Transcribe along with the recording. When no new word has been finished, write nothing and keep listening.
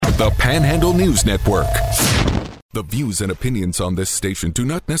the Panhandle News Network. The views and opinions on this station do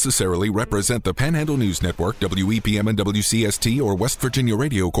not necessarily represent the Panhandle News Network, WEPM and WCST, or West Virginia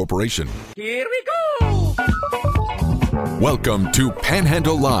Radio Corporation. Here we go! Welcome to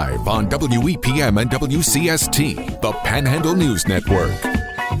Panhandle Live on WEPM and WCST, the Panhandle News Network.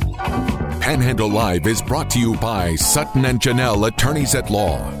 Panhandle Live is brought to you by Sutton and Janelle Attorneys at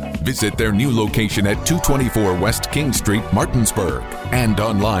Law. Visit their new location at 224 West King Street, Martinsburg, and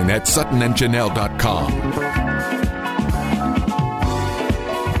online at suttonandjanelle.com.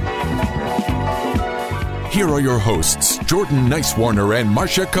 Here are your hosts, Jordan Nicewarner and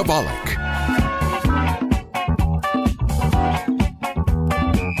Marsha Chwalik.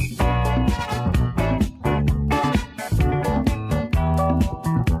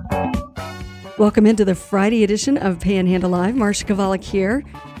 Welcome into the Friday edition of Panhandle Live. Marsha Chwalik here.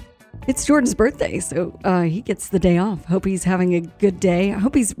 It's Jordan's birthday, so he gets the day off. Hope he's having a good day. I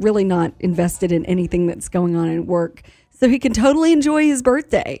hope he's really not invested in anything that's going on at work, so he can totally enjoy his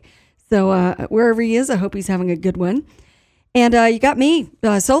birthday. So wherever he is, I hope he's having a good one. And you got me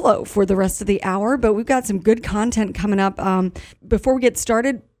solo for the rest of the hour, but we've got some good content coming up. Before we get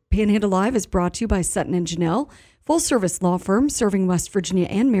started, Panhandle Live is brought to you by Sutton and Janelle, full-service law firm serving West Virginia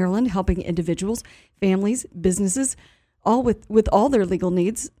and Maryland, helping individuals, families, businesses, all with all their legal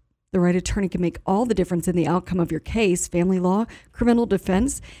needs. The right attorney can make all the difference in the outcome of your case. Family law, criminal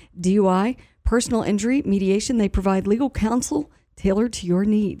defense, DUI, personal injury, mediation. They provide legal counsel tailored to your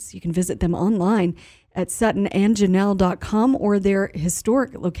needs. You can visit them online at suttonandjanelle.com or their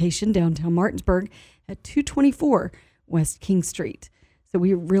historic location downtown Martinsburg at 224 West King Street. So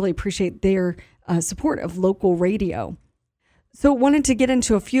we really appreciate their support of local radio. So wanted to get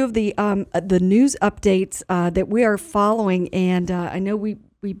into a few of the news updates that we are following, and I know we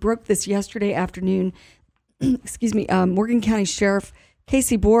broke this yesterday afternoon. Excuse me. Morgan County Sheriff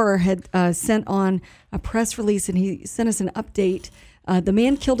Casey Borer had sent on a press release, and he sent us an update. The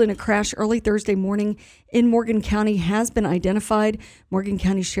man killed in a crash early Thursday morning in Morgan County has been identified. Morgan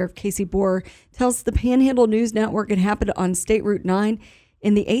County Sheriff Casey Borer tells the Panhandle News Network it happened on State Route 9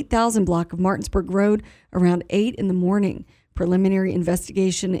 in the 8000 block of Martinsburg Road around 8 in the morning. Preliminary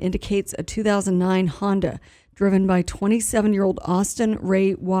investigation indicates a 2009 Honda driven by 27-year-old Austin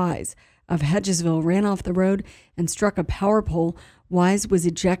Ray Wise of Hedgesville ran off the road and struck a power pole. Wise was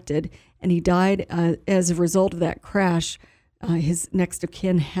ejected, and he died as a result of that crash. His next of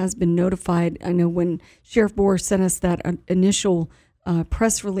kin has been notified. I know when Sheriff Borer sent us that initial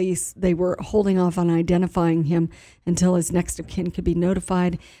press release, they were holding off on identifying him until his next of kin could be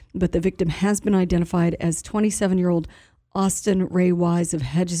notified. But the victim has been identified as 27-year-old Austin Ray Wise of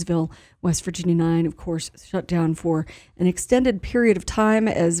Hedgesville, West Virginia 9, of course, shut down for an extended period of time,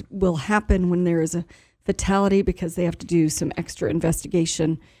 as will happen when there is a fatality, because they have to do some extra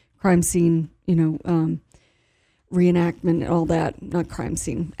investigation, crime scene, reenactment, all that, not crime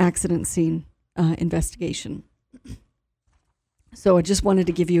scene, accident scene investigation. So I just wanted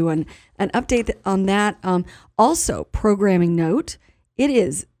to give you an update on that. Also, programming note, it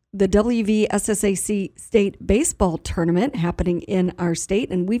is the WVSSAC State Baseball Tournament happening in our state,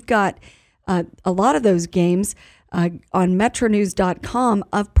 and we've got a lot of those games on metronews.com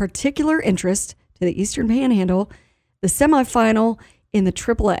of particular interest to the Eastern Panhandle, the semifinal in the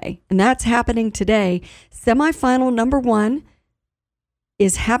AAA, and that's happening today. Semifinal number 1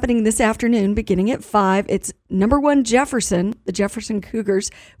 is happening this afternoon beginning at 5. It's number 1 Jefferson, the Jefferson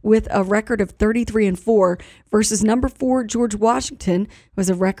Cougars, with a record of 33-4 versus number 4 George Washington, who has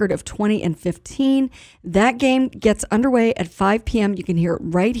a record of 20-15. That game gets underway at 5 p.m. You can hear it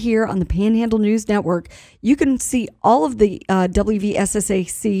right here on the Panhandle News Network. You can see all of the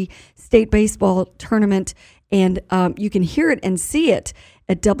WVSSAC State Baseball Tournament, and you can hear it and see it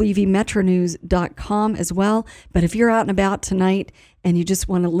at WVmetronews.com as well. But if you're out and about tonight and you just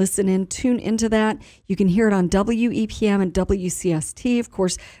want to listen in, tune into that, you can hear it on WEPM and WCST. Of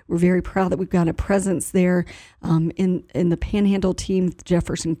course, we're very proud that we've got a presence there in the Panhandle team, the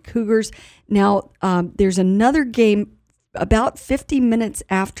Jefferson Cougars. Now, there's another game about 50 minutes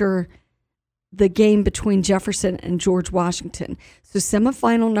after the game between Jefferson and George Washington. So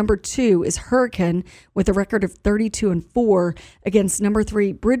semifinal number 2 is Hurricane with a record of 32-4 against number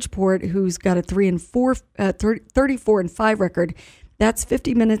 3 Bridgeport, who's got a 34-5 record. That's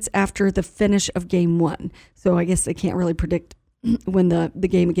 50 minutes after the finish of game 1. So I guess they can't really predict when the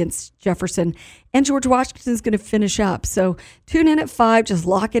game against Jefferson and George Washington is going to finish up. So tune in at 5, just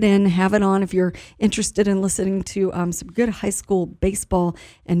lock it in, have it on if you're interested in listening to some good high school baseball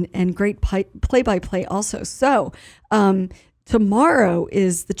and great play-by-play also. So tomorrow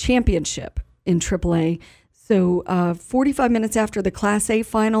is the championship in AAA. So 45 minutes after the Class A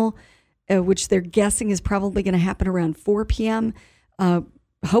final, which they're guessing is probably going to happen around 4 p.m.,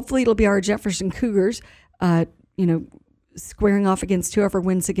 hopefully it'll be our Jefferson Cougars, squaring off against whoever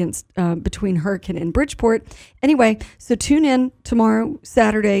wins against between Hurricane and Bridgeport. Anyway, so tune in tomorrow,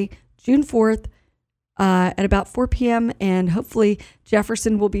 Saturday, June 4th, at about 4 p.m., and hopefully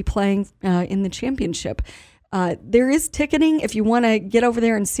Jefferson will be playing in the championship. There is ticketing. If you want to get over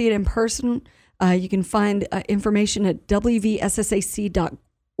there and see it in person, you can find information at wvssac.org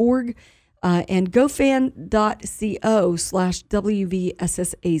and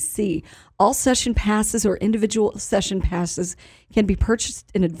gofan.co/wvssac. All session passes or individual session passes can be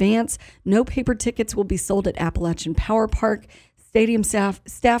purchased in advance. No paper tickets will be sold at Appalachian Power Park. Stadium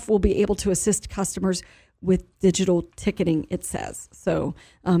staff will be able to assist customers with digital ticketing, it says. So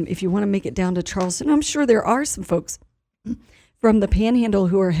if you want to make it down to Charleston, I'm sure there are some folks from the Panhandle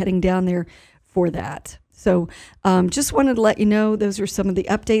who are heading down there for that. So just wanted to let you know those are some of the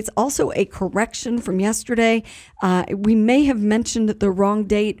updates. Also, a correction from yesterday. We may have mentioned the wrong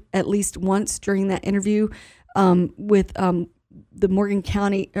date at least once during that interview with the Morgan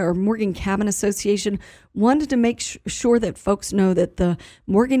County or Morgan Cabin Association. Wanted to make sure that folks know that the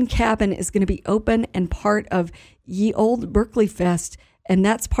Morgan Cabin is going to be open and part of Ye Old Berkeley Fest, and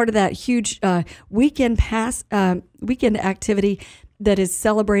that's part of that huge weekend activity that is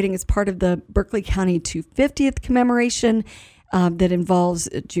celebrating as part of the Berkeley County 250th commemoration that involves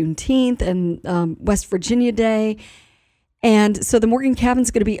Juneteenth and West Virginia Day. And so the Morgan Cabin is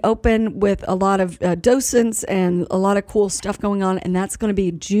going to be open with a lot of docents and a lot of cool stuff going on, and that's going to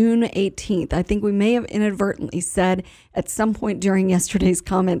be June 18th. I think we may have inadvertently said at some point during yesterday's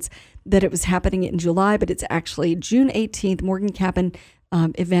comments that it was happening in July, but it's actually June 18th. Morgan Cabin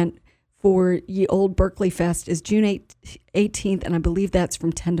event for Ye Old Berkeley Fest is June 18th, and I believe that's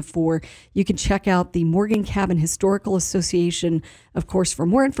from 10 to 4. You can check out the Morgan Cabin Historical Association, of course, for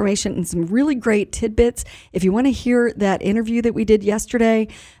more information and some really great tidbits. If you want to hear that interview that we did yesterday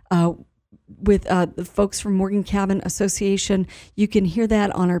with the folks from Morgan Cabin Association, you can hear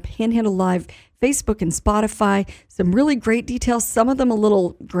that on our Panhandle Live Facebook and Spotify. Some really great details, some of them a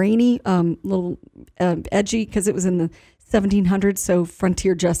little grainy, little edgy because it was in the 1700s, so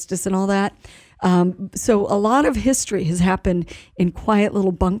frontier justice and all that. So a lot of history has happened in quiet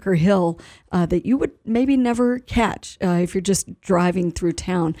little Bunker Hill that you would maybe never catch if you're just driving through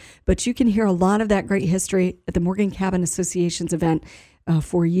town. But you can hear a lot of that great history at the Morgan Cabin Association's event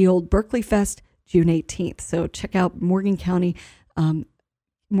for Ye Old Berkeley Fest, June 18th. So check out Morgan Cabin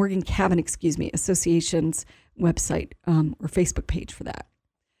Association's website or Facebook page for that.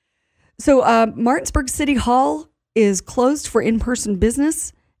 So Martinsburg City Hall is closed for in-person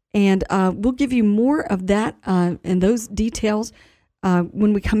business, and we'll give you more of that and those details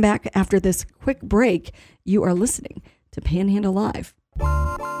when we come back after this quick break. You are listening to Panhandle Live.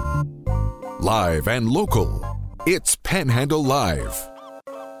 Live and local, it's Panhandle Live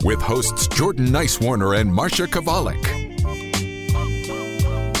with hosts Jordan Nicewarner and Marsha Chwalik.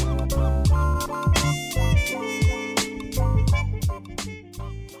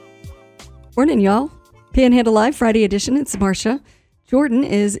 Morning, y'all. Panhandle Live Friday edition. It's Marsha. Jordan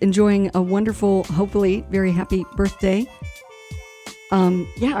is enjoying a wonderful, hopefully very happy birthday.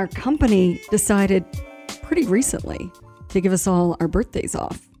 Our company decided pretty recently to give us all our birthdays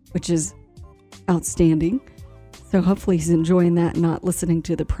off, which is outstanding. So hopefully he's enjoying that and not listening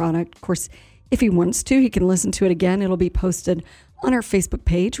to the product. Of course, if he wants to, he can listen to it again. It'll be posted on our Facebook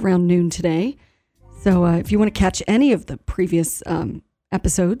page around noon today. So if you want to catch any of the previous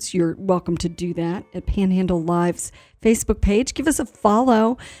episodes, you're welcome to do that at Panhandle Live's Facebook page. Give us a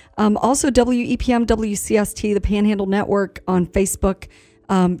follow. Also, WEPM, WCST, the Panhandle Network on Facebook.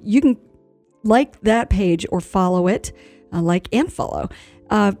 You can like that page or follow it, like and follow,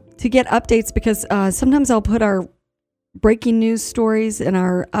 to get updates, because sometimes I'll put our breaking news stories and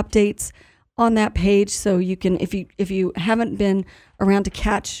our updates on that page. So you can, if you haven't been around to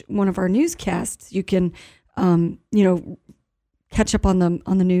catch one of our newscasts, you can, catch up on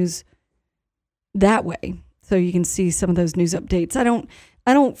the news that way, so you can see some of those news updates.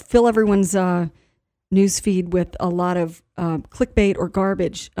 I don't fill everyone's news feed with a lot of clickbait or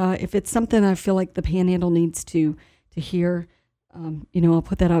garbage. If it's something I feel like the Panhandle needs to hear, I'll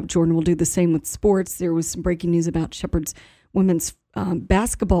put that up. Jordan will do the same with sports. There was some breaking news about Shepherd's women's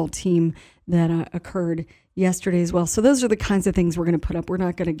basketball team that occurred yesterday as well. So those are the kinds of things we're going to put up. We're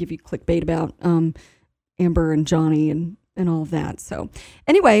not going to give you clickbait about Amber and Johnny and all of that. So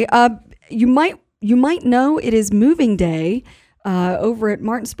anyway, you might know it is moving day over at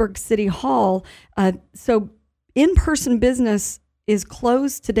Martinsburg City Hall. So in-person business is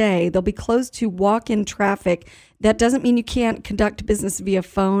closed today. They'll be closed to walk-in traffic. That doesn't mean you can't conduct business via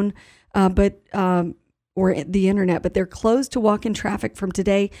phone, or the internet, but they're closed to walk-in traffic from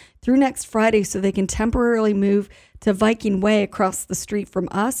today through next Friday, so they can temporarily move to Viking Way across the street from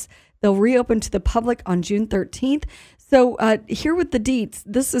us. They'll reopen to the public on June 13th. So here with the deets,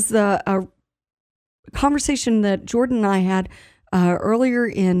 this is a conversation that Jordan and I had earlier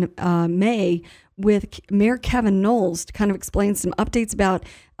in May with Mayor Kevin Knowles to kind of explain some updates about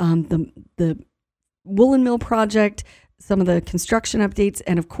the Woolen Mill project, some of the construction updates,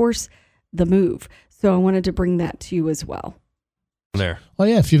 and of course, the move. So I wanted to bring that to you as well. There. Oh,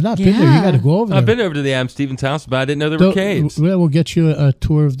 yeah. If you've not been there, you got to go over there. I've been over to the Adam Stevens house, but I didn't know there were caves. We'll get you a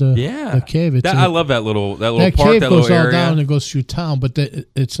tour of the cave. I love that little park, cave that little goes area. all down and goes through town, but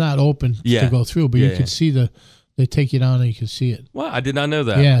it's not open to go through. But you can see they take you down and you can see it. Well, I did not know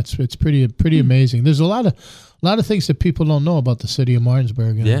that. Yeah, it's pretty amazing. There's a lot of things that people don't know about the city of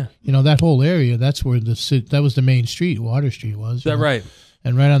Martinsburg. And, that whole area. That's where that was the main street. Water Street was. Is that right?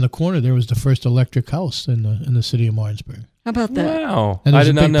 And right on the corner there was the first electric house in the city of Martinsburg. How about that? Wow. And there's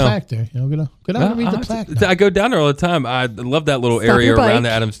I did a big not know. plaque there. Go down and read the plaque. I go down there all the time. I love that little area around the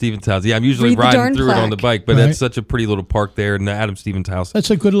Adam Stevens house. Yeah, I'm usually riding through it on the bike, but it's such a pretty little park there in the Adam Stevens house.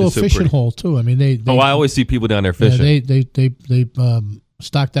 That's a good little fishing hole too. I mean, they I always see people down there fishing. They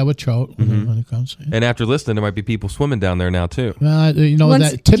stock that with trout when it comes. Yeah. And after listening, there might be people swimming down there now too.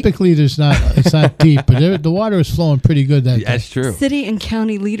 That typically it's not deep, but the water is flowing pretty good. That's true. City and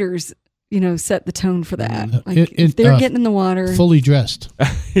county leaders, set the tone for that. If they're getting in the water, fully dressed.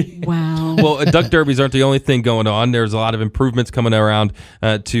 Wow. Well, duck derbies aren't the only thing going on. There's a lot of improvements coming around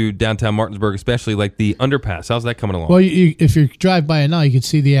to downtown Martinsburg, especially like the underpass. How's that coming along? Well, if you drive by it now, you can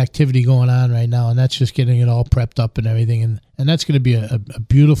see the activity going on right now, and that's just getting it all prepped up and everything, and that's going to be a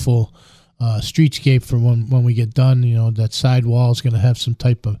beautiful streetscape for when we get done. That side wall is going to have some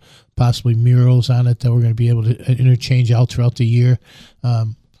type of possibly murals on it that we're going to be able to interchange out throughout the year.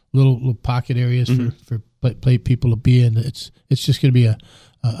 Little pocket areas for people to be in. It's just going to be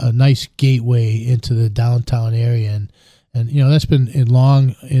a nice gateway into the downtown area, and that's been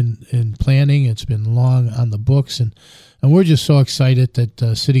long in planning. It's been long on the books, and we're just so excited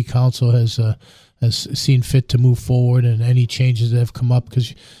that City Council has seen fit to move forward, and any changes that have come up,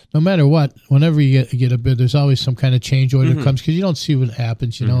 because no matter what, whenever you get a bid, there's always some kind of change order that comes, because you don't see what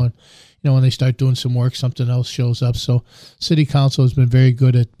happens, and when they start doing some work, something else shows up. So City Council has been very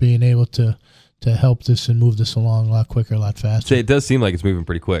good at being able to help this and move this along a lot quicker, a lot faster. It does seem like it's moving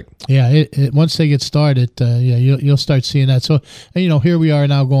pretty quick. Yeah, once they get started, you'll start seeing that. So, here we are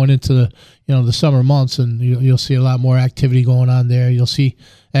now going into the summer months, and you'll see a lot more activity going on there. You'll see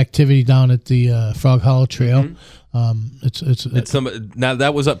activity down at the Frog Hollow Trail. Now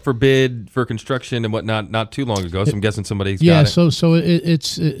that was up for bid for construction and whatnot not too long ago. So I'm guessing somebody's got it. So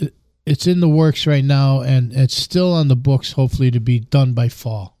it's in the works right now, and it's still on the books, hopefully to be done by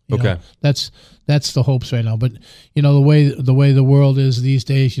fall. Okay. That's the hopes right now. But the way the world is these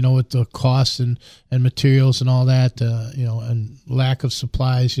days, with the costs and materials and all that, and lack of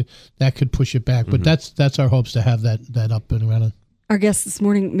supplies, that could push it back. But that's our hopes, to have that up and running. Our guest this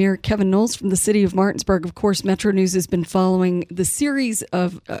morning, Mayor Kevin Knowles from the city of Martinsburg. Of course, Metro News has been following the series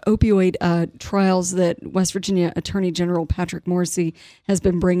of opioid trials that West Virginia Attorney General Patrick Morrisey has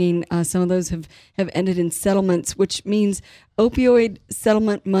been bringing. Some of those have ended in settlements, which means opioid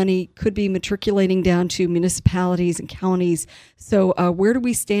settlement money could be matriculating down to municipalities and counties. So where do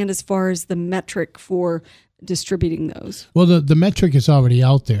we stand as far as the metric for distributing those? Well, the metric is already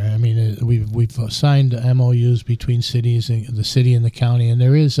out there. I mean, we've signed MOUs between cities, and the city and the county, and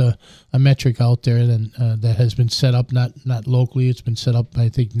there is a metric out there that has been set up not locally. It's been set up, I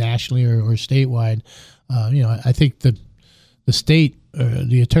think, nationally or statewide. I think the state,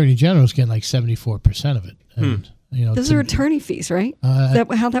 the Attorney General, is getting like 74% of it. And, those are attorney fees, right? Is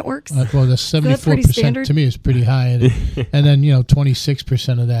that how that works? Well, the 74% to me is pretty high, and then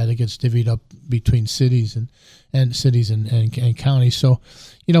 26% of that, it gets divvied up between cities and cities and counties. So,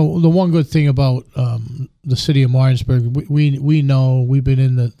 the one good thing about the city of Martinsburg, we know, we've been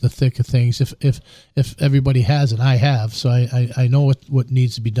in the thick of things. If everybody hasn't, I have, so I know what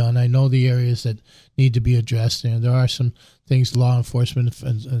needs to be done. I know the areas that need to be addressed, and there are some things, law enforcement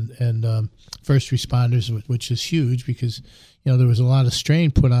and first responders, which is huge, because there was a lot of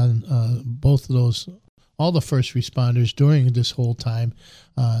strain put on both of those, all the first responders during this whole time,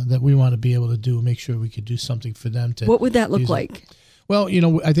 that we want to be able to make sure we could do something for them. What would that look like? Well,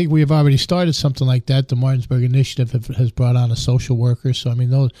 I think we have already started something like that. The Martinsburg Initiative has brought on a social worker, so I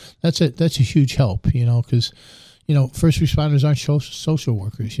mean, that's a huge help, because first responders aren't social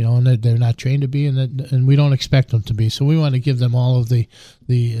workers, and they're not trained to be, and we don't expect them to be. So we want to give them all of the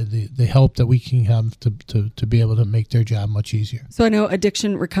help that we can have to be able to make their job much easier. So I know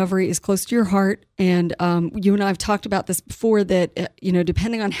addiction recovery is close to your heart, and you and I have talked about this before, that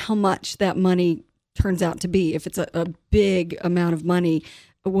depending on how much that money turns out to be, if it's a big amount of money,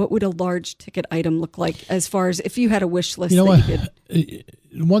 what would a large ticket item look like, as far as if you had a wish list?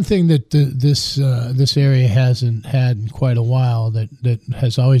 One thing that this area hasn't had in quite a while that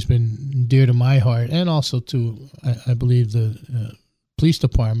has always been dear to my heart, and also to I believe the police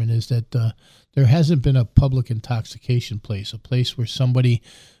department, is that there hasn't been a public intoxication place, a place where somebody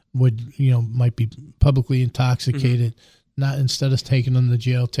would might be publicly intoxicated. Mm-hmm. Not, instead of taking them to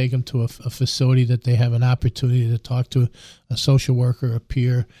jail, take them to a facility that they have an opportunity to talk to a social worker, a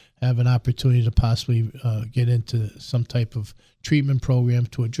peer, have an opportunity to possibly get into some type of treatment program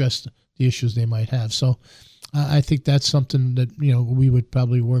to address the issues they might have. So I think that's something that we would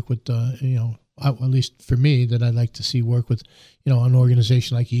probably work with. At least for me, that I'd like to see work with an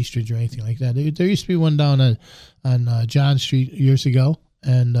organization like Eastridge or anything like that. There used to be one down on John Street years ago.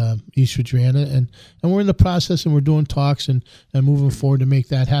 And Eastridge ran it, and we're in the process, and we're doing talks and moving forward to make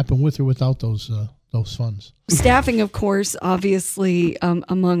that happen with or without those funds. Staffing, of course, obviously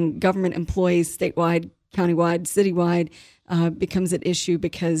among government employees, statewide, countywide, citywide, becomes an issue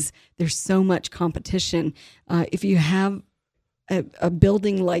because there's so much competition. If you have a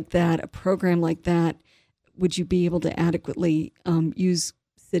building like that, a program like that, would you be able to adequately use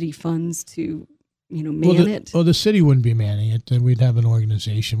city funds to man it? Well, the city wouldn't be manning it. We'd have an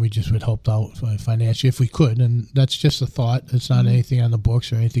organization. We just would help out financially if we could. And that's just a thought. It's not anything on the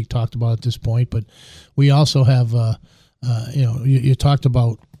books or anything talked about at this point. But we also have, you talked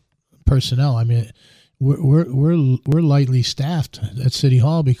about personnel. I mean, we're lightly staffed at City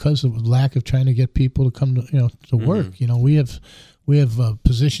Hall because of lack of trying to get people to come to work. Mm-hmm. We have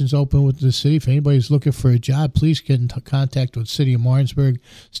positions open with the city. If anybody's looking for a job, please get in contact with City of Martinsburg,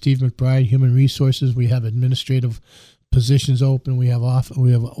 Steve McBride, Human Resources. We have administrative positions open. We have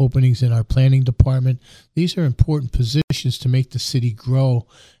openings in our planning department. These are important positions to make the city grow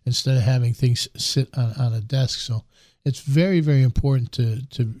instead of having things sit on a desk. So it's very, very important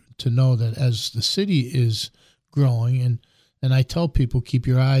to know that as the city is growing, and I tell people, keep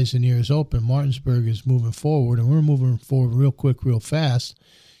your eyes and ears open. Martinsburg is moving forward, and we're moving forward real quick, real fast.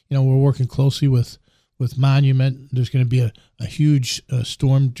 We're working closely with Monument. There's going to be a huge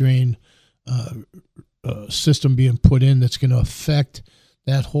storm drain system being put in that's going to affect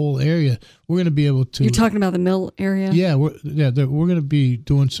that whole area. We're going to be able to. You're talking about the mill area? Yeah, we're going to be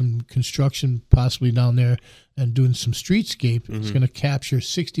doing some construction possibly down there and doing some streetscape. Mm-hmm. It's going to capture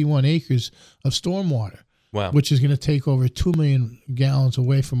 61 acres of stormwater. Wow. Which is going to take over 2 million gallons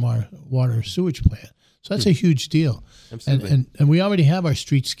away from our water sewage plant. So that's a huge deal. Absolutely. And we already have our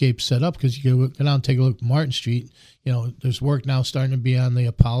streetscape set up, because you can go down and take a look at Martin Street. There's work now starting to be on the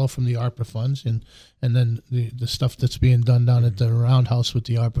Apollo from the ARPA funds, and then the stuff that's being done down at the Roundhouse with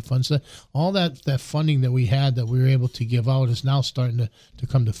the ARPA funds. All that funding that we had that we were able to give out is now starting to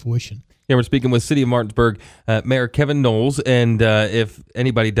come to fruition. Yeah, we're speaking with City of Martinsburg Mayor Kevin Knowles, and if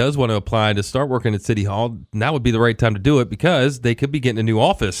anybody does want to apply to start working at City Hall, now would be the right time to do it, because they could be getting a new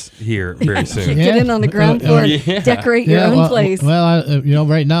office here very soon. Get in on the ground floor and decorate your own place. Well,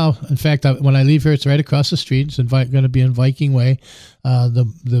 right now, in fact, when I leave here, it's right across the street. It's going to be in Viking Way.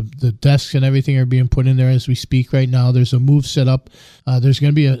 The desks and everything are being put in there as we speak right now. There's a move set up. There's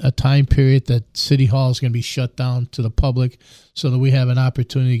going to be a time period that City Hall is going to be shut down to the public, so that we have an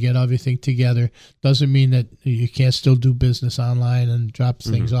opportunity to get everything together. Doesn't mean that you can't still do business online and drop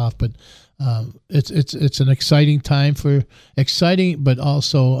things off, but it's an exciting time but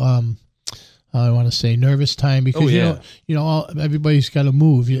also I want to say nervous time, because everybody's got to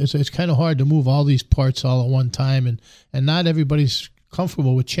move. It's kind of hard to move all these parts all at one time, and not everybody's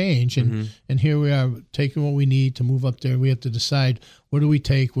comfortable with change. And here we are taking what we need to move up there. We have to decide, what do we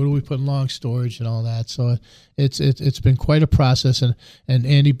take, what do we put in long storage, and all that. So it's been quite a process, and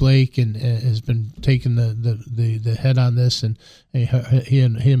Andy Blake has been taking the head on this, and he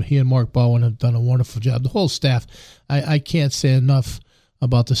and Mark Baldwin have done a wonderful job. The whole staff, I can't say enough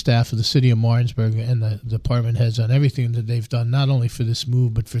about the staff of the city of Martinsburg and the department heads on everything that they've done, not only for this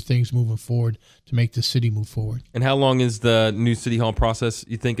move, but for things moving forward to make the city move forward. And how long is the new City Hall process,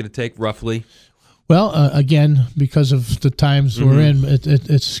 you think it'd take, roughly? Well, again, because of the times we're in,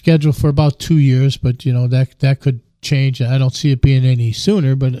 it's scheduled for about 2 years, but that could change. I don't see it being any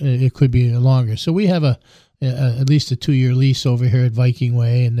sooner, but it could be longer. So we have at least a 2-year lease over here at Viking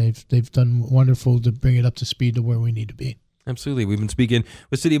Way, and they've done wonderful to bring it up to speed to where we need to be. Absolutely. We've been speaking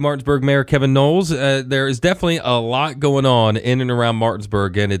with City of Martinsburg Mayor Kevin Knowles. There is definitely a lot going on in and around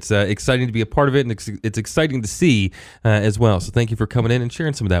Martinsburg, and it's exciting to be a part of it, and it's exciting to see as well. So thank you for coming in and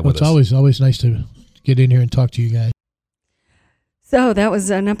sharing some of that with us. It's always nice to get in here and talk to you guys. So that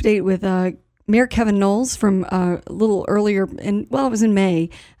was an update with Mayor Kevin Knowles from a little earlier, it was in May,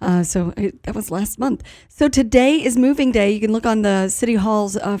 that was last month. So today is moving day. You can look on the City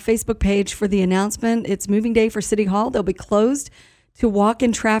Hall's Facebook page for the announcement. It's moving day for City Hall. They'll be closed to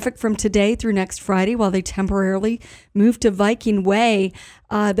walk-in traffic from today through next Friday while they temporarily move to Viking Way.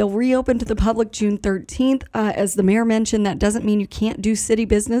 They'll reopen to the public June 13th. As the mayor mentioned, that doesn't mean you can't do city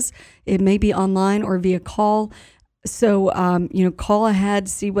business. It may be online or via call. So, call ahead,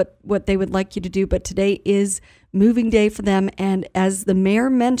 see what they would like you to do. But today is moving day for them. And as the mayor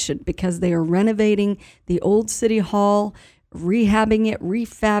mentioned, because they are renovating the old City Hall, rehabbing it,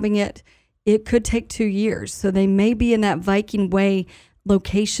 refabbing it, it could take 2 years. So they may be in that Viking Way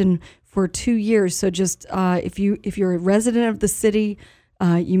location for 2 years. So just if you're a resident of the city,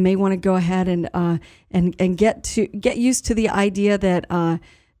 you may want to go ahead and get used to the idea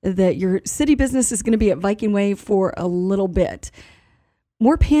that your city business is going to be at Viking Way for a little bit.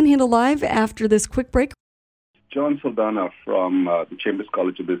 More Panhandle Live after this quick break. John Saldanha from the Chambers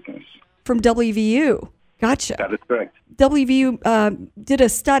College of Business. From WVU. Gotcha. That is correct. WVU did a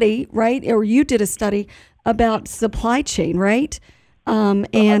study, right? Or you did a study about supply chain, right?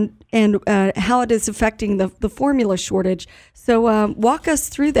 And how it is affecting the formula shortage. So walk us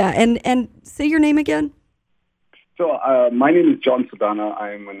through that. And say your name again. So my name is John Saldanha.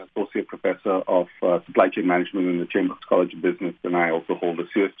 I'm an associate professor of supply chain management in the Chambers College of Business, and I also hold a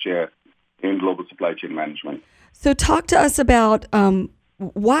Sears Chair in global supply chain management. So talk to us about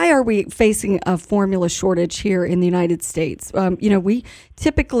why are we facing a formula shortage here in the United States? We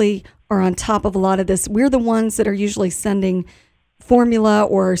typically are on top of a lot of this. We're the ones that are usually sending formula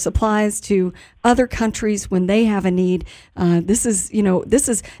or supplies to other countries when they have a need. This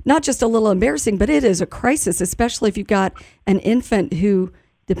is not just a little embarrassing, but it is a crisis, especially if you've got an infant who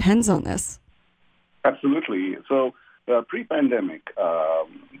depends on this. Absolutely. So pre-pandemic,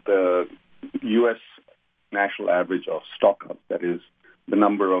 the U.S. national average of stock-up, that is the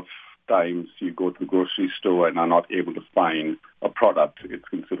number of times you go to the grocery store and are not able to find a product, it's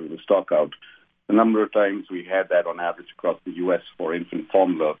considered a stock-out. The number of times we had that on average across the U.S. for infant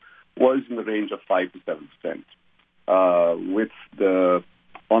formula was in the range of 5 to 7%. With the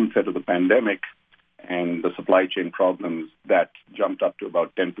onset of the pandemic and the supply chain problems, that jumped up to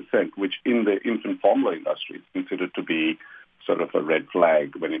about 10%, which in the infant formula industry is considered to be sort of a red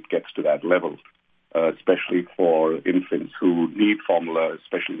flag when it gets to that level, especially for infants who need formula,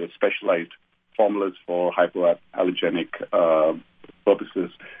 especially the specialized formulas for hypoallergenic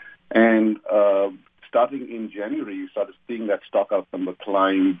purposes. And starting in January, you started seeing that stock-out number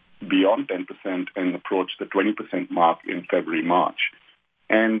climb beyond 10% and approach the 20% mark in February, March.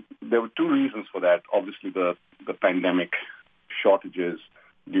 And there were two reasons for that. Obviously, the pandemic shortages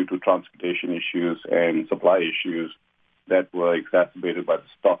due to transportation issues and supply issues that were exacerbated by the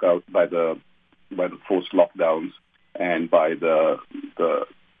stock-out, by the forced lockdowns, and by the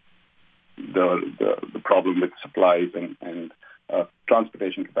problem with supplies and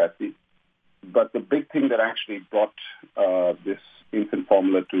transportation capacity. But the big thing that actually brought this infant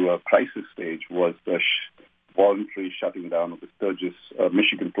formula to a crisis stage was the voluntary shutting down of the Sturgis,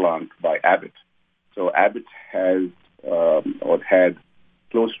 Michigan plant by Abbott. So Abbott has had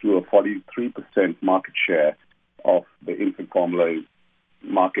close to a 43% market share of the infant formula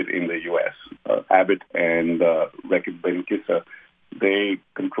market in the U.S. Abbott and Reckitt Benckiser, they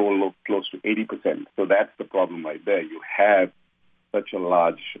control close to 80%. So that's the problem right there. You have such a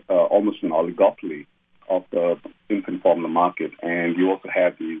large, almost an oligopoly of the infant formula market, and you also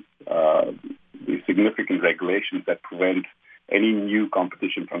have these significant regulations that prevent any new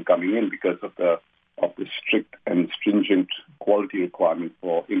competition from coming in because of the strict and stringent quality requirements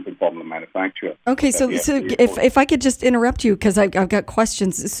for infant formula manufacture. Okay, so if I could just interrupt you because I've got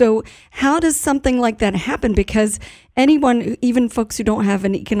questions. So how does something like that happen? Because anyone, even folks who don't have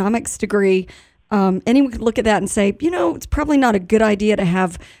an economics degree, anyone could look at that and say, it's probably not a good idea to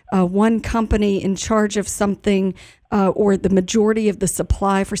have one company in charge of something or the majority of the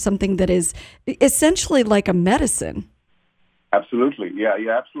supply for something that is essentially like a medicine. Absolutely, yeah,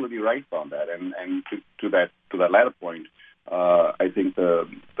 you're absolutely right on that. And to that latter point, I think the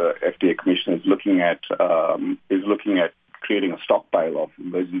FDA Commission is looking at creating a stockpile of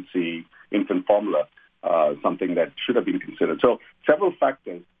emergency infant formula, something that should have been considered. So several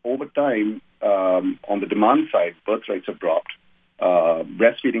factors over time. On the demand side, birth rates have dropped.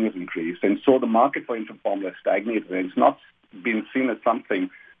 breastfeeding has increased, and so the market for infant formula stagnated, and it's not been seen as something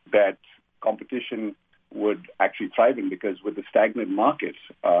that competition would actually thrive in, because with the stagnant market,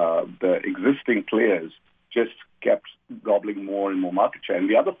 the existing players just kept gobbling more and more market share. And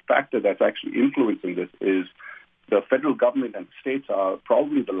the other factor that's actually influencing this is the federal government and states are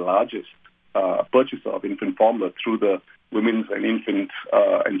probably the largest purchaser of infant formula through the Women's and Infant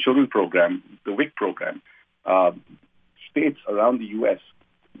and Children Program, the WIC program. States around the U.S.,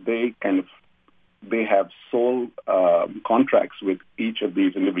 they have sole contracts with each of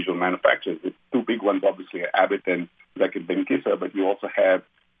these individual manufacturers. The two big ones, obviously, are Abbott and Reckitt Benckiser, but you also have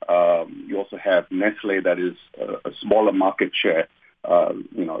Nestle, that is a smaller market share.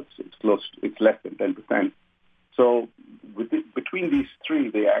 It's less than 10%. So between these three,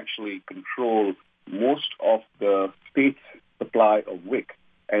 they actually control most of the state's supply of WIC.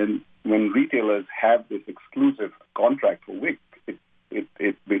 And when retailers have this exclusive contract for WIC,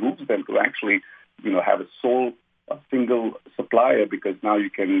 it behooves them to actually, have a single supplier, because now you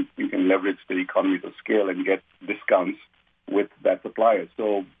can leverage the economies of scale and get discounts with that supplier.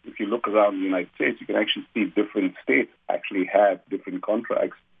 So if you look around the United States, you can actually see different states actually have different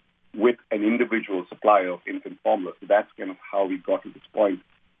contracts with an individual supplier of infant formula. So that's kind of how we got to this point.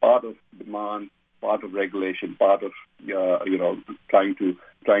 Part of demand, part of regulation, part of trying to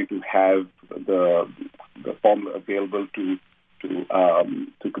have the formula available to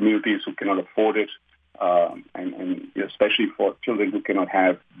communities who cannot afford it, and especially for children who cannot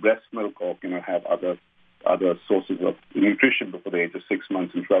have breast milk or cannot have other sources of nutrition before the age of 6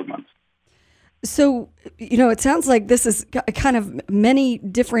 months and 12 months. So, it sounds like this is kind of many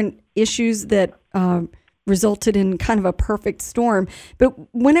different issues that resulted in kind of a perfect storm. But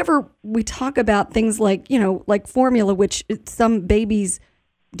whenever we talk about things like formula, which some babies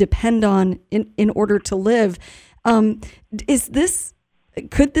depend on in order to live,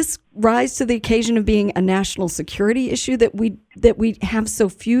 could this rise to the occasion of being a national security issue, that we have so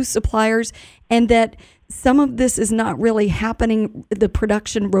few suppliers, and that some of this is not really happening, the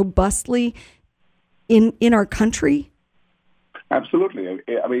production robustly in our country? Absolutely.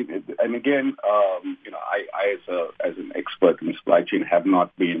 I mean, and again, I as an expert in supply chain have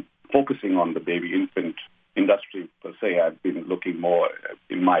not been focusing on the baby infant industry per se. I've been looking more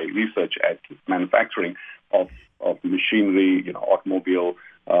in my research at manufacturing of machinery, automobile,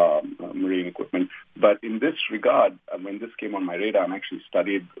 marine equipment. But in this regard, when this came on my radar and actually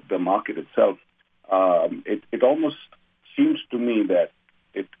studied the market itself, it almost seems to me that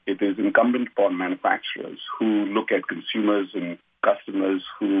it is incumbent upon manufacturers who look at consumers and customers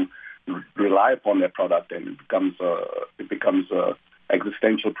who rely upon their product, and it becomes a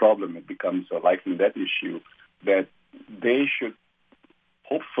existential problem. It becomes a life and death issue, that they should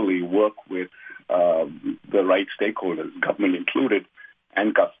hopefully work with the right stakeholders, government included,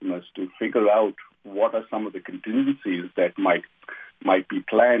 and customers, to figure out what are some of the contingencies that might be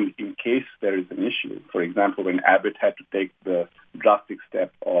planned in case there is an issue. For example, when Abbott had to take the drastic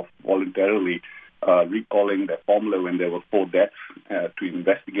step of voluntarily recalling their formula when there were 4 deaths to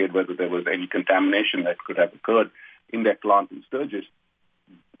investigate whether there was any contamination that could have occurred in their plant in Sturgis,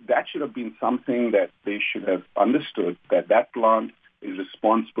 that should have been something that they should have understood, that plant is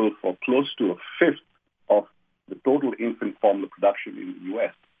responsible for close to a fifth of the total infant formula production in the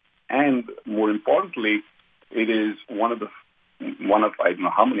U.S. And more importantly, it is one of I don't know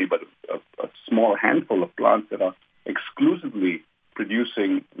how many, but a small handful of plants that are exclusively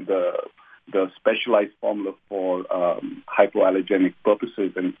producing the specialized formula for hypoallergenic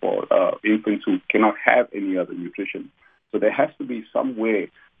purposes and for infants who cannot have any other nutrition. So there has to be some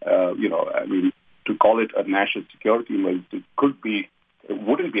way, to call it a national security emergency it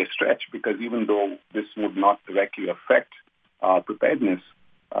wouldn't be a stretch, because even though this would not directly affect preparedness,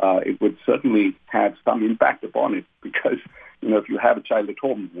 it would certainly have some impact upon it, because if you have a child at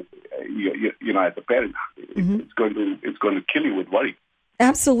home, as a parent, it's going to kill you with worry.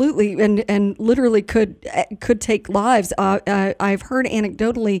 Absolutely, and literally could take lives. I've heard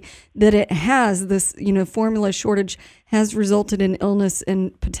anecdotally that it has this, formula shortage has resulted in illness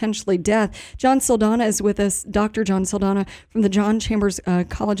and potentially death. John Saldanha is with us, Dr. John Saldanha from the John Chambers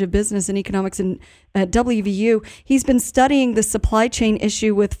College of Business and Economics at WVU. He's been studying the supply chain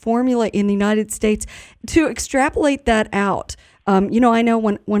issue with formula in the United States. To extrapolate that out, I know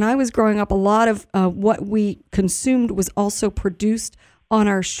when I was growing up, a lot of what we consumed was also produced on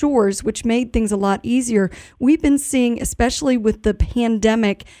our shores, which made things a lot easier. We've been seeing, especially with the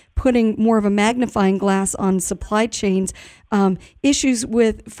pandemic, putting more of a magnifying glass on supply chains, issues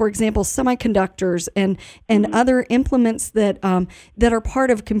with, for example, semiconductors and other implements that are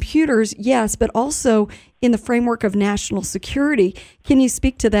part of computers, yes, but also in the framework of national security. Can you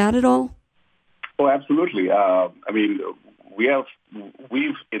speak to that at all? Oh, absolutely. We've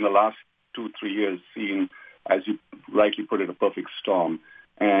in the last 2-3 years seen, as you rightly put it, a perfect storm.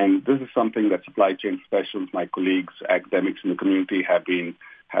 And this is something that supply chain specialists, my colleagues, academics in the community have been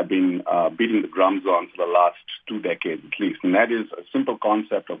beating the drums on for the last 2 decades at least. And that is a simple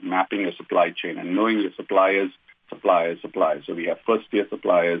concept of mapping a supply chain and knowing your suppliers. So we have first-tier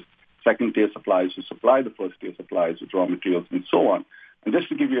suppliers, second-tier suppliers who supply the first-tier suppliers with raw materials and so on. And just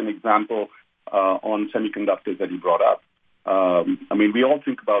to give you an example on semiconductors that you brought up, we all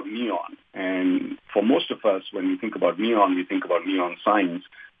think about neon. And for most of us, when we think about neon signs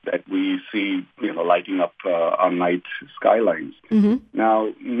that we see, lighting up our night skylines. Mm-hmm. Now,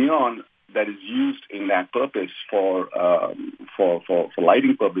 neon that is used in that purpose for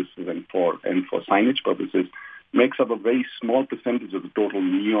lighting purposes and for signage purposes makes up a very small percentage of the total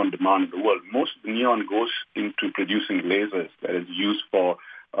neon demand in the world. Most of the neon goes into producing lasers that is used for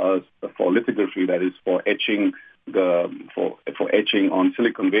lithography, that is for etching on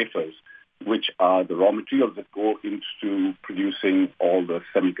silicon wafers, which are the raw materials that go into producing all the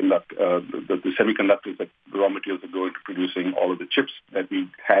semiconductors, the raw materials that go into producing all of the chips that we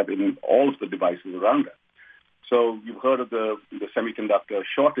have in all of the devices around us. So you've heard of the semiconductor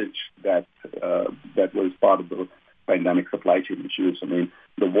shortage that was part of the pandemic supply chain issues.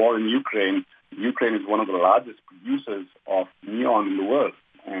 The war in Ukraine is one of the largest producers of neon in the world,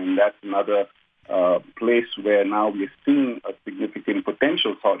 and that's another place where now we're seeing a significant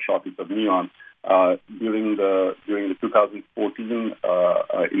potential shortage of neon. During the 2014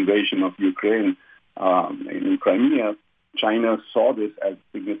 invasion of Ukraine in Crimea, China saw this as a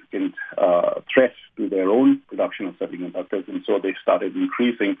significant threat to their own production of semiconductors, and so they started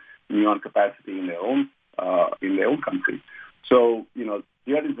increasing neon capacity in their own country. So,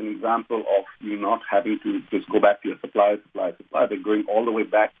 here is an example of you not having to just go back to your supplier, but going all the way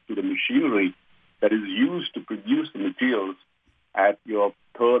back to the machinery that is used to produce the materials at your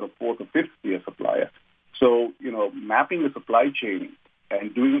third or fourth or fifth tier supplier. So, mapping the supply chain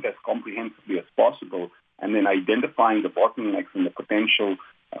and doing it as comprehensively as possible, and then identifying the bottlenecks and the potential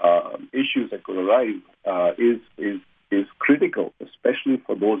issues that could arise is critical, especially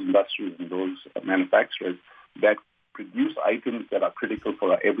for those industries and those manufacturers that produce items that are critical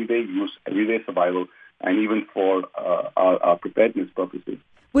for our everyday use, everyday survival, and even for our preparedness purposes.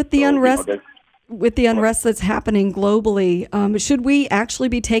 With the unrest that's happening globally, should we actually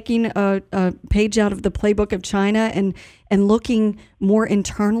be taking a page out of the playbook of China and looking more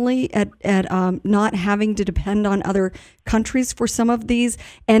internally at not having to depend on other countries for some of these?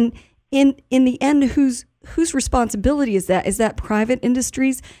 And in the end, whose responsibility is that? Is that private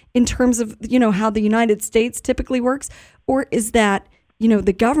industries in terms of how the United States typically works, or is that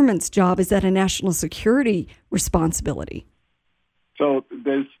the government's job? Is that a national security responsibility? So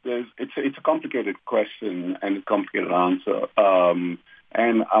it's a complicated question and a complicated answer.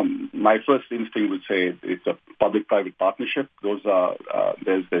 My first instinct would say it's a public-private partnership. Those are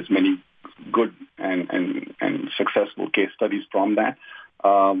there's many good and successful case studies from that.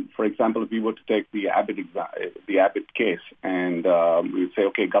 For example, if we were to take the Abbott case, and we would say,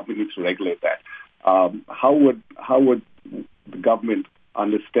 okay, government needs to regulate that. How would the government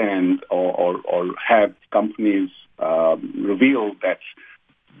understand or have companies reveal that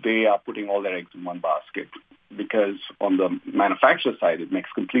they are putting all their eggs in one basket? Because on the manufacturer side, it makes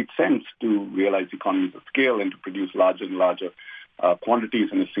complete sense to realize economies of scale and to produce larger and larger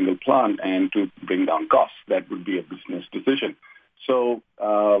quantities in a single plant and to bring down costs. That would be a business decision. So,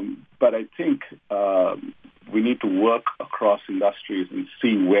 but I think we need to work across industries and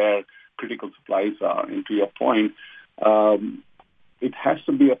see where critical supplies are. And to your point, it has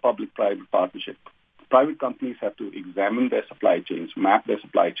to be a public-private partnership. Private companies have to examine their supply chains, map their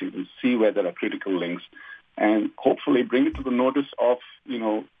supply chains, and see where there are critical links, and hopefully bring it to the notice of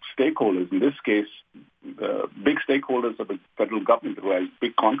stakeholders. In this case, the big stakeholders of the federal government who has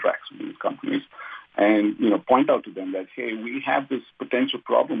big contracts with these companies, and point out to them that, hey, we have this potential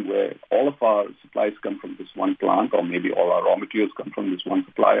problem where all of our supplies come from this one plant, or maybe all our raw materials come from this one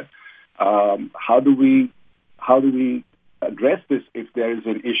supplier. How do we address this if there is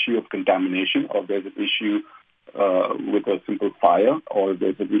an issue of contamination, or there's an issue with a simple fire, or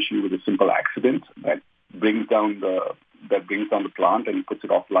there's an issue with a simple accident that brings down the plant and puts it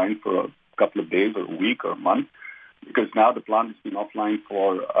offline for a couple of days or a week or a month? because now the plant has been offline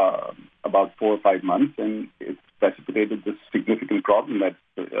for about 4 or 5 months, and it's precipitated this significant problem that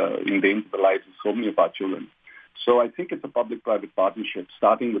endangers the lives of so many of our children. So I think it's a public-private partnership,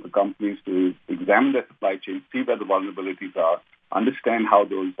 starting with the companies to examine their supply chain, see where the vulnerabilities are, understand how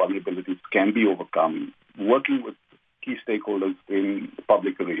those vulnerabilities can be overcome, working with key stakeholders in the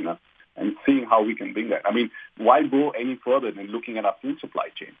public arena, and seeing how we can bring that. I mean, why go any further than looking at our food supply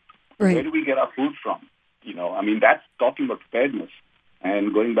chain? Right. Where do we get our food from? I mean, that's talking about preparedness.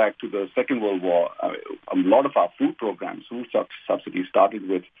 And going back to the Second World War, a lot of our food programs, food subsidies, started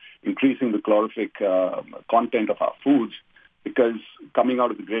with increasing the calorific content of our foods, because coming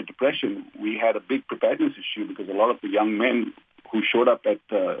out of the Great Depression, we had a big preparedness issue because a lot of the young men who showed up at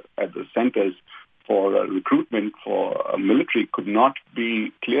the centers for recruitment for military could not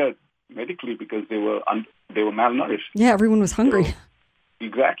be cleared medically because they were malnourished. Yeah, everyone was hungry. So,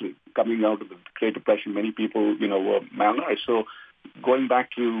 exactly. Coming out of the Great Depression, many people, were malnourished. So going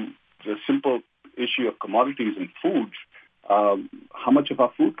back to the simple issue of commodities and food, how much of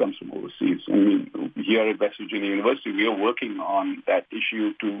our food comes from overseas? I mean, here at West Virginia University, we are working on that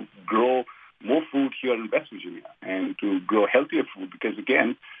issue to grow more food here in West Virginia and to grow healthier food, because,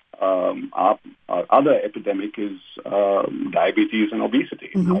 again, our other epidemic is diabetes and obesity.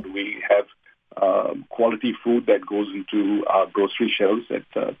 Mm-hmm. How do we have quality food that goes into our grocery shelves that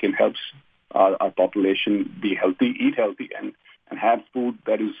can help our population be healthy, eat healthy, and have food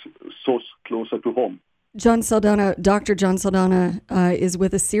that is sourced closer to home? Dr. John Saldanha is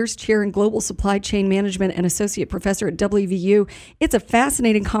with a Sears Chair in Global Supply Chain Management and Associate Professor at WVU. It's a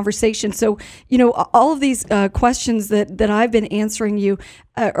fascinating conversation. So, all of these questions that I've been answering you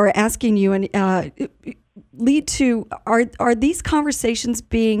or asking you and lead to, are these conversations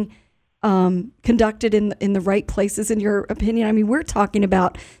being conducted in the right places, in your opinion? I mean, we're talking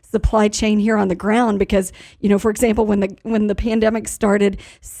about supply chain here on the ground because, for example, when the pandemic started,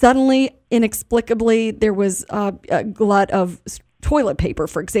 suddenly, inexplicably, there was a glut of toilet paper,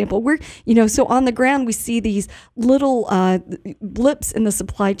 for example. So on the ground, we see these little blips in the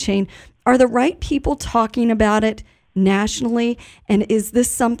supply chain. Are the right people talking about it nationally? And is this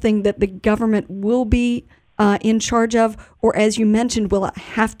something that the government will be in charge of, or, as you mentioned, will it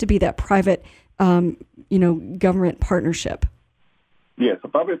have to be that private, government partnership? Yes, the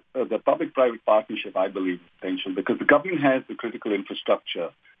public-private partnership, I believe, is essential because the government has the critical infrastructure.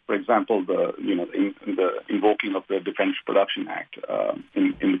 For example, the invoking of the Defense Production Act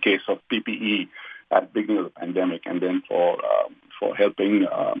in the case of PPE at the beginning of the pandemic, and then for helping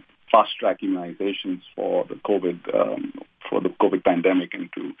fast-track immunizations for the COVID pandemic,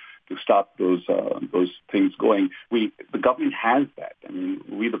 and to start those things going. The government has that. I mean,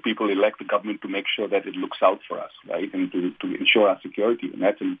 we the people elect the government to make sure that it looks out for us, right, and to ensure our security, and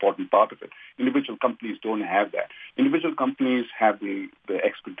that's an important part of it. Individual companies don't have that. Individual companies have the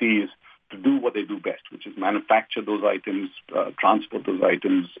expertise to do what they do best, which is manufacture those items, transport those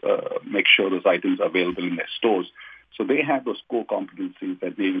items, make sure those items are available in their stores. So they have those core competencies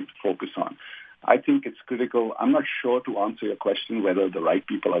that they need to focus on. I think it's critical. I'm not sure to answer your question whether the right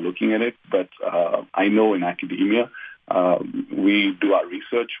people are looking at it, but I know in academia, we do our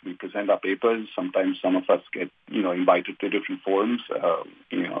research, we present our papers. Sometimes some of us get, invited to different forums,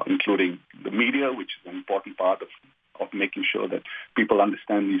 including the media, which is an important part of making sure that people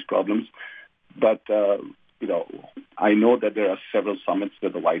understand these problems. But, I know that there are several summits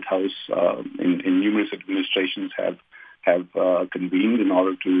that the White House in numerous administrations have convened in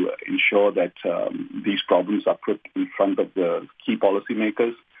order to ensure that these problems are put in front of the key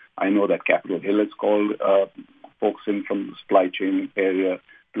policymakers. I know that Capitol Hill has called folks in from the supply chain area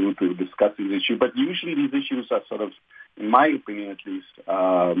to discuss this issue. But usually these issues are sort of, in my opinion at least,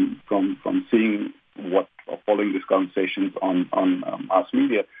 from seeing or following these conversations on mass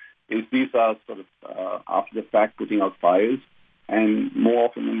media, is these are sort of after the fact putting out fires, and more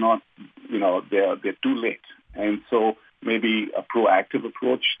often than not, they're too late. And so maybe a proactive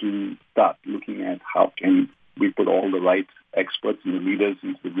approach to start looking at how can we put all the right experts and the leaders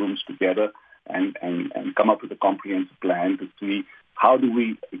into the rooms together and come up with a comprehensive plan to see how do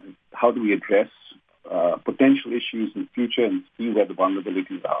we address potential issues in the future and see where the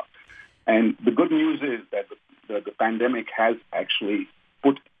vulnerabilities are. And the good news is that the pandemic has actually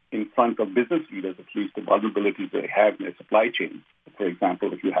put in front of business leaders, at least, the vulnerabilities they have in their supply chains. For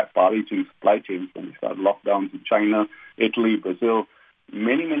example, if you have far-reaching supply chains, when we start lockdowns in China, Italy, Brazil,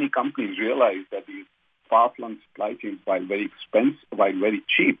 many companies realize that these far-flung supply chains, while very expensive, while very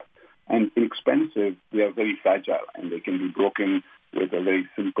cheap and inexpensive, they are very fragile, and they can be broken with a very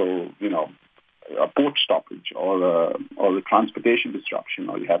simple, a port stoppage or a transportation disruption,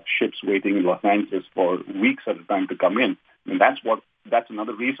 or you have ships waiting in Los Angeles for weeks at a time to come in. And that's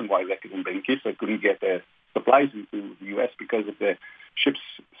another reason why Reckitt Benckiser couldn't get their supplies into the U.S. because of the ships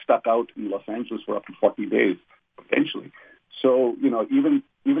stuck out in Los Angeles for up to 40 days, potentially. So, even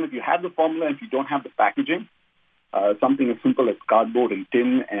if you have the formula, if you don't have the packaging, something as simple as cardboard and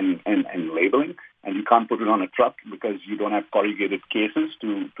tin and labeling, and you can't put it on a truck because you don't have corrugated cases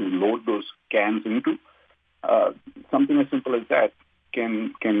to load those cans into, something as simple as that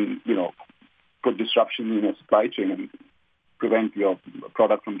can put disruption in a supply chain and prevent your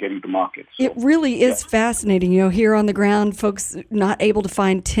product from getting to market. So, it really is fascinating. Here on the ground, folks not able to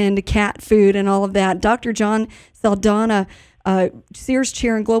find tinned cat food and all of that. Dr. John Saldanha, Sears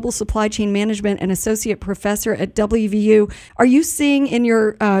Chair in Global Supply Chain Management and Associate Professor at WVU. Are you seeing in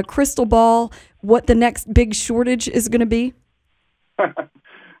your crystal ball what the next big shortage is going to be? The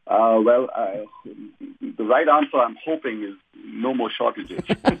right answer, I'm hoping, is no more shortages.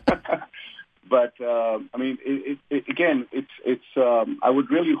 But I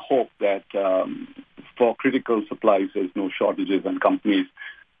would really hope that for critical supplies, there's no shortages, and companies,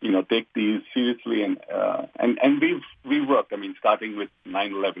 take these seriously. And we've worked. Starting with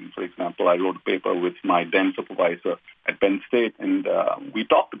 9/11, for example, I wrote a paper with my then supervisor at Penn State, and we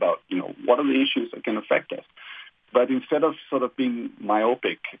talked about, what are the issues that can affect us. But instead of sort of being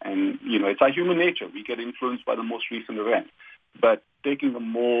myopic, and it's our human nature, we get influenced by the most recent event. But taking a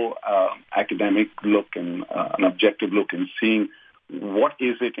more academic look and an objective look and seeing what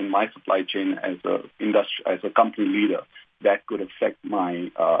is it in my supply chain as a company leader that could affect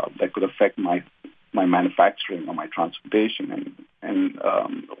my manufacturing or my transportation, and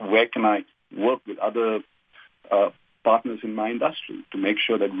where can I work with other partners in my industry to make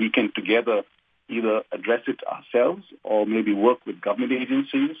sure that we can together either address it ourselves or maybe work with government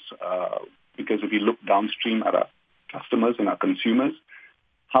agencies, because if you look downstream at our customers and our consumers,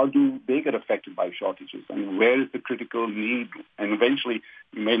 how do they get affected by shortages, and where is the critical need? And eventually,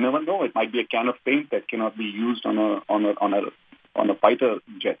 you may never know. It might be a can of paint that cannot be used on a fighter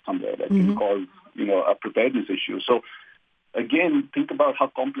jet somewhere that can cause a preparedness issue. So again, think about how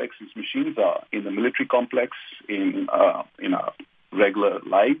complex these machines are in the military complex, in our regular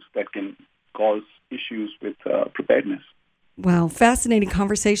lives, that can cause issues with preparedness. Wow, fascinating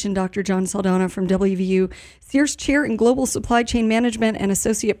conversation, Dr. John Saldanha from WVU, Sears Chair in Global Supply Chain Management and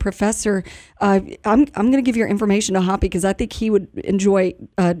Associate Professor. I'm going to give your information to Hoppy because I think he would enjoy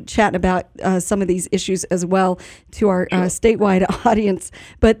chatting about some of these issues as well to our statewide audience.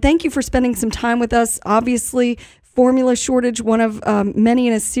 But thank you for spending some time with us. Obviously, formula shortage, one of many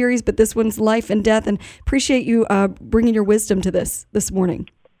in a series, but this one's life and death. And appreciate you bringing your wisdom to this morning.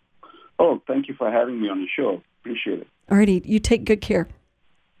 Oh, thank you for having me on the show. Appreciate it. All righty. You take good care.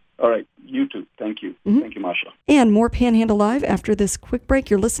 All right. You too. Thank you. Thank you, Marsha. And more Panhandle Live after this quick break.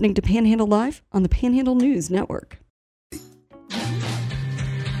 You're listening to Panhandle Live on the Panhandle News Network.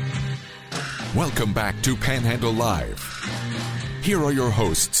 Welcome back to Panhandle Live. Here are your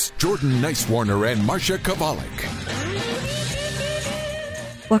hosts, Jordan Nicewarner and Marsha Chwalik.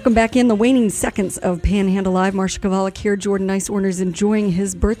 Welcome back in the waning seconds of Panhandle Live. Marsha Chwalik here. Jordan Nicewarner is enjoying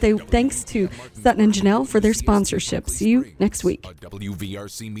his birthday. Thanks to Sutton and Janelle for their sponsorship. See you next week. A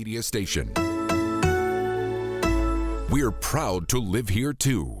WVRC media station. We're proud to live here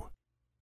too.